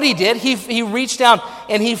 you know what he did? He reached down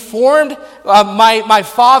and he formed my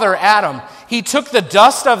father, Adam. He took the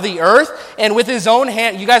dust of the earth and with his own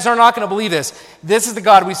hand, you guys are not going to believe this. This is the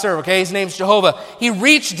God we serve, okay? His name's Jehovah. He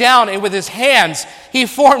reached down and with his hands, he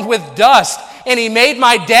formed with dust and he made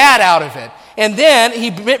my dad out of it. And then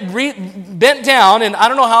he bent down, and I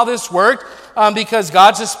don't know how this worked, because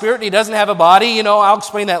God's a spirit and he doesn't have a body. I'll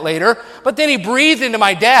explain that later. But then he breathed into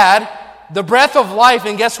my dad the breath of life,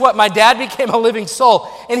 and guess what? My dad became a living soul,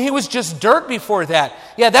 and he was just dirt before that.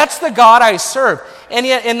 Yeah, that's the God I serve.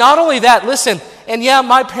 And not only that, listen, and yeah,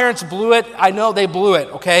 my parents blew it. I know they blew it,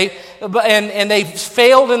 okay? And they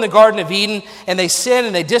failed in the Garden of Eden, and they sinned,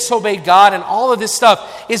 and they disobeyed God, and all of this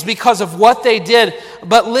stuff is because of what they did.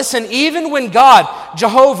 But listen, even when God,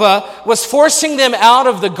 Jehovah, was forcing them out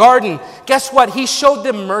of the garden, guess what? He showed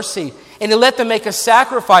them mercy. And he let them make a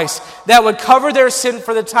sacrifice that would cover their sin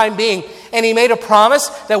for the time being. And he made a promise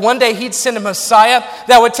that one day he'd send a Messiah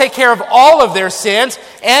that would take care of all of their sins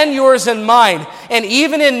and yours and mine. And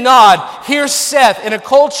even in Nod, here's Seth in a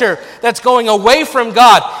culture that's going away from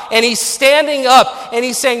God. And he's standing up and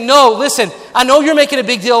he's saying, no, listen, I know you're making a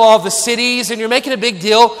big deal of all the cities and you're making a big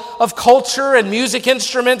deal of culture and music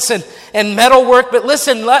instruments and metal work. But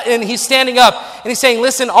listen, and he's standing up and he's saying,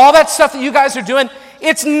 listen, all that stuff that you guys are doing,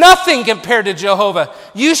 it's nothing compared to Jehovah.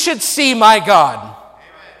 You should see my God. Amen.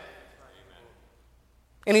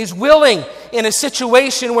 And he's willing in a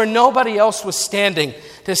situation where nobody else was standing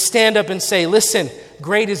to stand up and say, listen,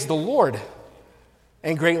 great is the Lord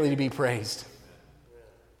and greatly to be praised.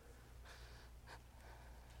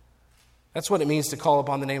 That's what it means to call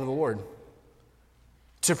upon the name of the Lord.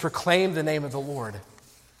 To proclaim the name of the Lord.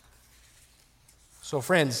 So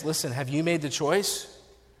friends, listen, have you made the choice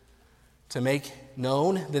to make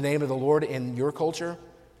known the name of the Lord in your culture?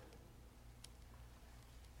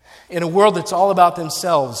 In a world that's all about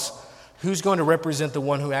themselves, who's going to represent the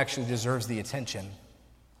one who actually deserves the attention?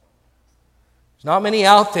 There's not many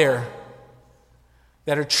out there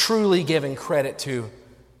that are truly giving credit to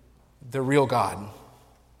the real God.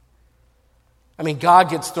 I mean, God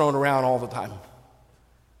gets thrown around all the time.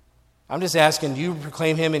 I'm just asking, do you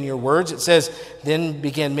proclaim him in your words? It says, then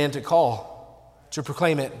began men to call, to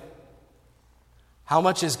proclaim it. How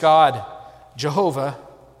much is God, Jehovah,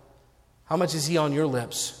 how much is he on your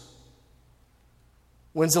lips?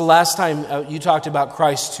 When's the last time you talked about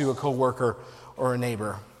Christ to a coworker or a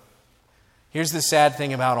neighbor? Here's the sad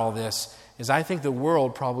thing about all this, is I think the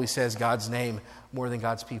world probably says God's name more than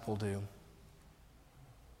God's people do.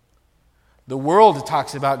 The world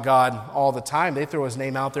talks about God all the time. They throw his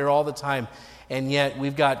name out there all the time. And yet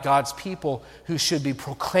we've got God's people who should be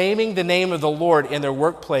proclaiming the name of the Lord in their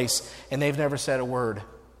workplace, and they've never said a word.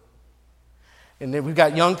 And then we've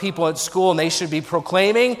got young people at school, and they should be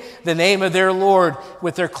proclaiming the name of their Lord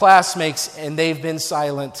with their classmates, and they've been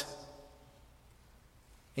silent.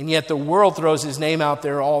 And yet the world throws his name out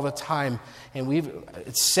there all the time, and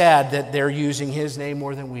it's sad that they're using his name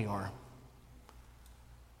more than we are.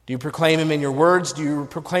 Do you proclaim him in your words? Do you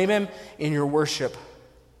proclaim him in your worship?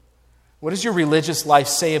 What does your religious life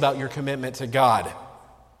say about your commitment to God?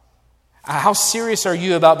 How serious are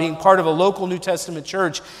you about being part of a local New Testament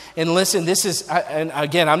church? And listen, this is, and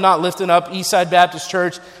again, I'm not lifting up Eastside Baptist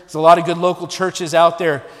Church. There's a lot of good local churches out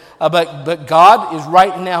there. But God is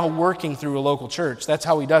right now working through a local church. That's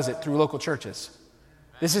how He does it, through local churches.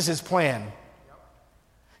 This is His plan.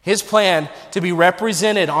 His plan to be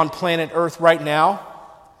represented on planet Earth right now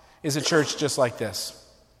is a church just like this.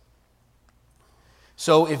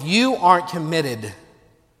 So if you aren't committed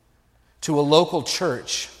to a local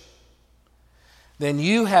church, then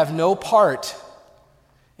you have no part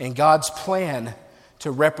in God's plan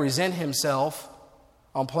to represent Himself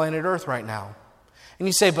on planet Earth right now. And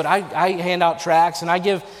you say, but I hand out tracts and I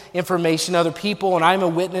give information to other people and I'm a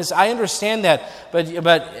witness. I understand that, but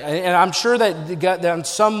and I'm sure that on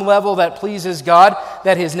some level that pleases God,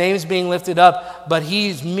 that His name is being lifted up, but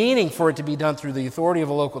He's meaning for it to be done through the authority of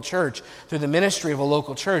a local church, through the ministry of a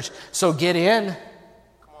local church. So get in.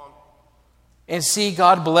 And see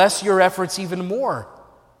God bless your efforts even more.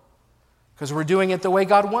 Because we're doing it the way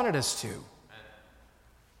God wanted us to.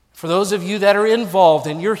 For those of you that are involved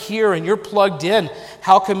and you're here and you're plugged in,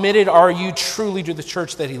 how committed are you truly to the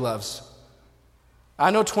church that He loves?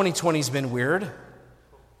 I know 2020 has been weird.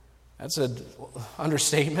 That's an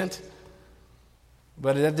understatement.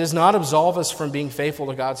 But that does not absolve us from being faithful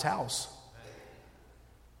to God's house.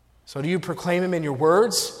 So do you proclaim Him in your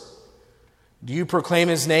words? Do you proclaim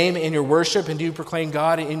His name in your worship? And do you proclaim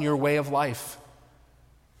God in your way of life?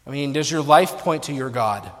 I mean, does your life point to your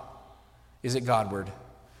God? Is it Godward?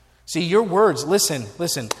 See, your words,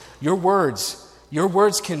 listen, your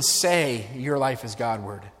words can say your life is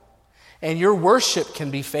Godward. And your worship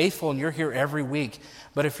can be faithful and you're here every week.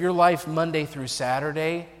 But if your life Monday through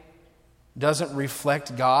Saturday doesn't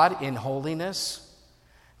reflect God in holiness,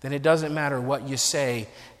 then it doesn't matter what you say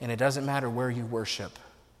and it doesn't matter where you worship.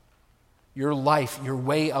 Your life, your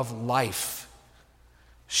way of life,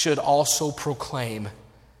 should also proclaim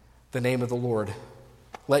the name of the Lord.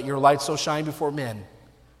 Let your light so shine before men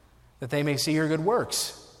that they may see your good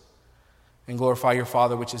works and glorify your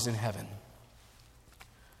Father which is in heaven.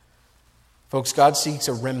 Folks, God seeks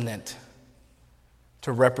a remnant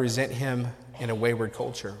to represent Him in a wayward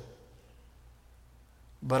culture.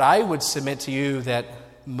 But I would submit to you that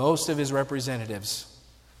most of His representatives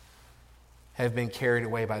have been carried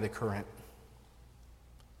away by the current.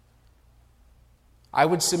 I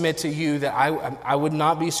would submit to you that I would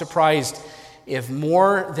not be surprised if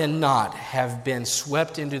more than not have been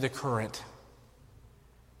swept into the current.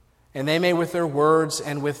 And they may, with their words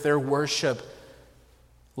and with their worship,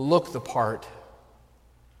 look the part,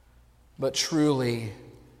 but truly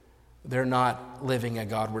they're not living a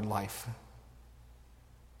Godward life.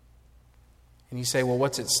 And you say, well,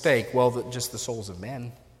 what's at stake? Well, just the souls of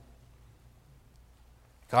men.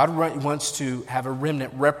 God wants to have a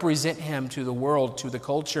remnant represent Him to the world, to the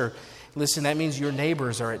culture. Listen, that means your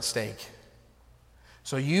neighbors are at stake.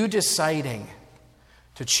 So you deciding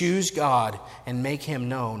to choose God and make Him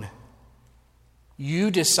known, you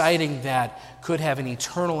deciding that could have an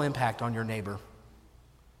eternal impact on your neighbor.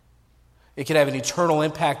 It could have an eternal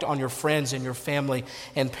impact on your friends and your family.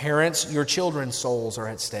 And parents, your children's souls are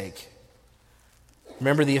at stake.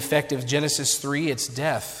 Remember the effect of Genesis 3, it's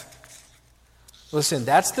death. Listen,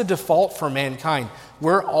 that's the default for mankind.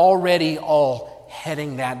 We're already all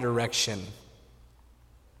heading that direction.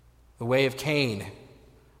 The way of Cain,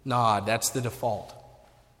 Nod, that's the default.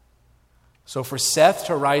 So for Seth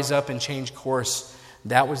to rise up and change course,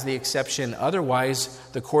 that was the exception. Otherwise,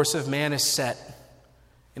 the course of man is set,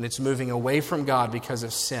 and it's moving away from God because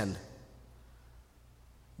of sin.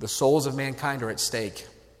 The souls of mankind are at stake.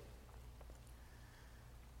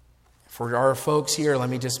 For our folks here, let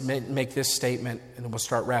me just make this statement and then we'll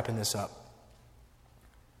start wrapping this up.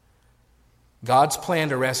 God's plan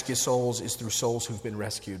to rescue souls is through souls who've been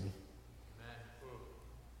rescued.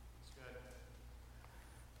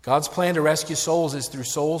 God's plan to rescue souls is through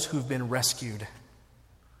souls who've been rescued.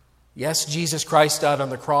 Yes, Jesus Christ died on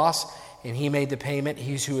the cross and He made the payment.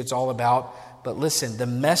 He's who it's all about. But listen, the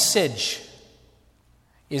message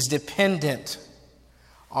is dependent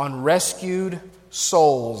on rescued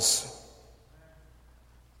souls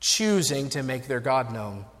choosing to make their God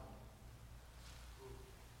known.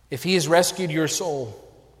 If He has rescued your soul,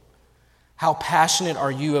 how passionate are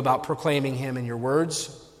you about proclaiming Him in your words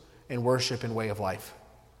and worship and way of life?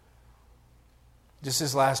 Just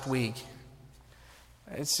this last week,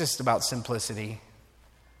 it's just about simplicity.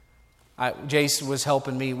 Jace was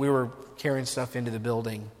helping me. We were carrying stuff into the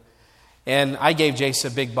building. And I gave Jace a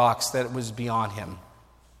big box that was beyond him.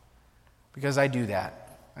 Because I do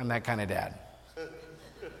that. I'm that kind of dad.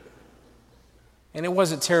 And it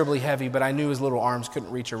wasn't terribly heavy, but I knew his little arms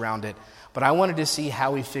couldn't reach around it. but I wanted to see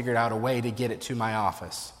how he figured out a way to get it to my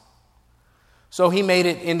office. So he made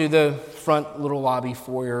it into the front little lobby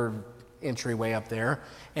foyer entryway up there,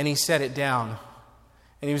 and he set it down.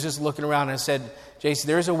 And he was just looking around, and I said, Jason,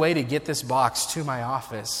 there's a way to get this box to my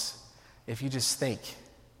office if you just think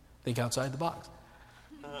outside the box.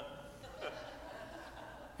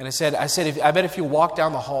 And I said, I bet if you walk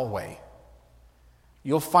down the hallway,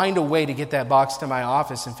 you'll find a way to get that box to my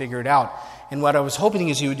office and figure it out. And what I was hoping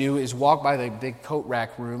is you would do is walk by the big coat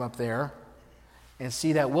rack room up there and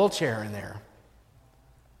see that wheelchair in there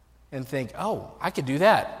and think, oh, I could do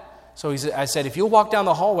that. So I said, if you'll walk down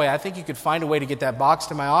the hallway, I think you could find a way to get that box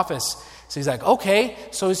to my office. So he's like, okay.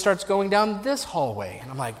 So he starts going down this hallway. And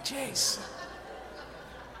I'm like, Jace.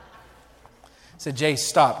 I said, Jace,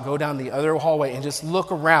 stop. Go down the other hallway and just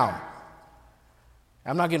look around.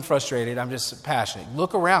 I'm not getting frustrated. I'm just passionate.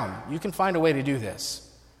 Look around. You can find a way to do this.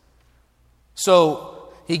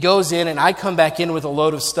 So he goes in, and I come back in with a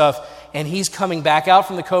load of stuff, and he's coming back out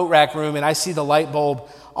from the coat rack room, and I see the light bulb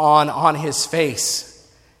on his face.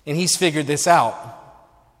 And he's figured this out.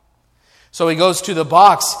 So he goes to the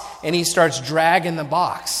box, and he starts dragging the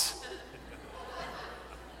box.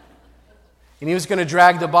 And he was going to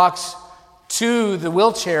drag the box to the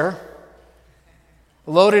wheelchair,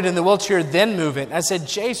 load it in the wheelchair, then move it. And I said,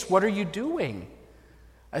 Jace, what are you doing?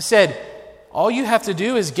 I said, all you have to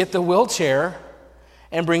do is get the wheelchair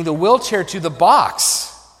and bring the wheelchair to the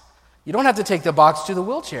box. You don't have to take the box to the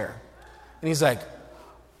wheelchair. And he's like,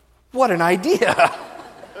 what an idea.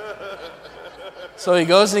 So he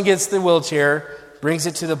goes and gets the wheelchair, brings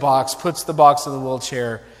it to the box, puts the box in the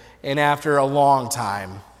wheelchair, and after a long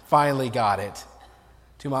time, finally got it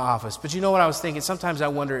to my office. But you know what I was thinking? Sometimes I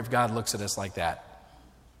wonder if God looks at us like that.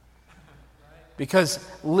 Because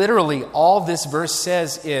literally all this verse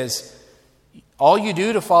says is, all you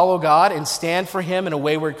do to follow God and stand for Him in a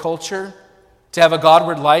wayward culture, to have a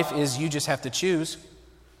Godward life, is you just have to choose.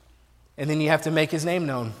 And then you have to make His name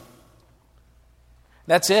known.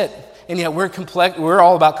 That's it. And yet we're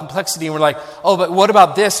all about complexity, and we're like, oh, but what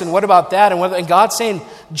about this and what about that? And God's saying,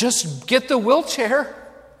 just get the wheelchair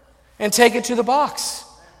and take it to the box.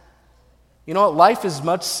 You know what? Life is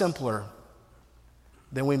much simpler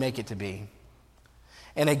than we make it to be.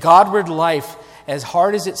 And a Godward life, as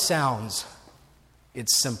hard as it sounds,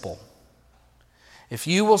 it's simple. If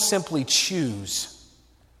you will simply choose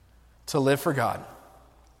to live for God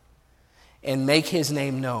and make His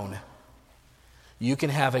name known, you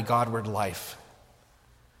can have a Godward life.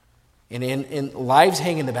 And in lives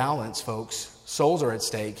hang in the balance, folks. Souls are at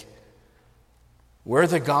stake. We're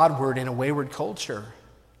the Godward in a wayward culture.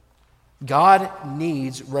 God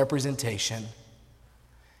needs representation.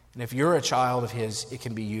 And if you're a child of His, it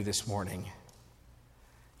can be you this morning.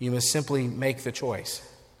 You must simply make the choice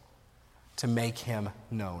to make Him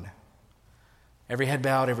known. Every head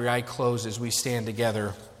bowed, every eye closed as we stand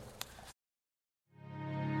together.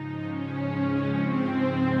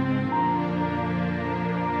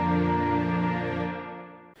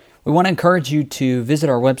 We want to encourage you to visit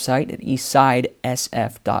our website at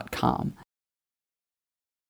eastsidesf.com.